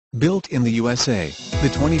Built in the USA, the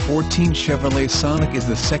 2014 Chevrolet Sonic is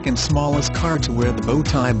the second smallest car to wear the bow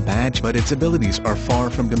tie badge, but its abilities are far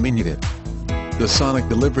from diminutive. The Sonic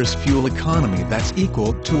delivers fuel economy that's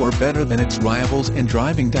equal to or better than its rivals and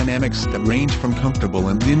driving dynamics that range from comfortable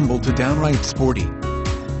and nimble to downright sporty.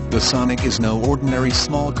 The Sonic is no ordinary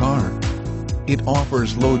small car. It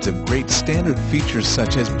offers loads of great standard features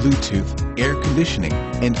such as Bluetooth, air conditioning,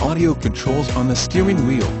 and audio controls on the steering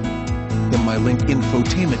wheel. The MyLink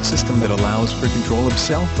infotainment system that allows for control of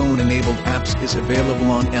cell phone-enabled apps is available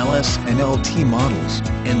on LS and LT models,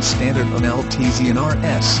 and standard on LTZ and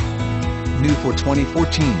RS. New for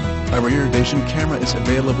 2014, a rear vision camera is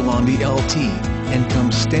available on the LT, and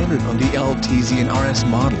comes standard on the LTZ and RS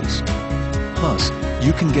models. Plus,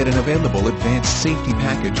 you can get an available advanced safety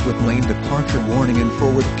package with lane departure warning and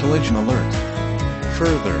forward collision alert.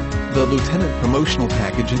 Further, the Lieutenant promotional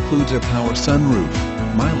package includes a power sunroof,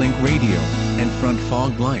 MyLink radio, and front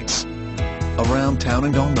fog lights. Around town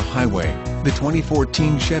and on the highway, the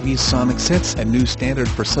 2014 Chevy Sonic sets a new standard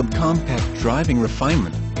for subcompact driving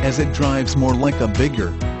refinement, as it drives more like a bigger,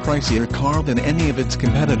 pricier car than any of its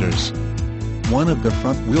competitors. One of the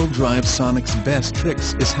front-wheel drive Sonic's best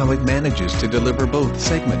tricks is how it manages to deliver both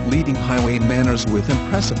segment-leading highway manners with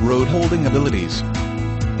impressive road-holding abilities.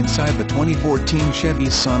 Inside the 2014 Chevy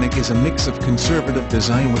Sonic is a mix of conservative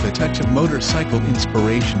design with a touch of motorcycle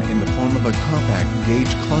inspiration in the form of a compact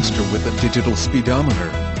gauge cluster with a digital speedometer.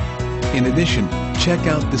 In addition, check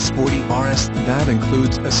out the sporty RS that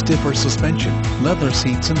includes a stiffer suspension, leather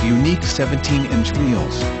seats and unique 17-inch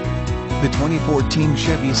wheels. The 2014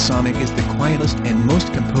 Chevy Sonic is the quietest and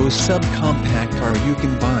most composed subcompact car you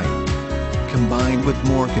can buy. Combined with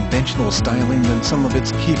more conventional styling than some of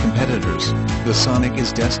its key competitors, the Sonic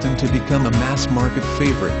is destined to become a mass-market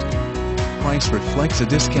favorite. Price reflects a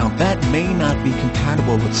discount that may not be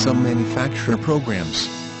compatible with some manufacturer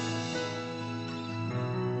programs.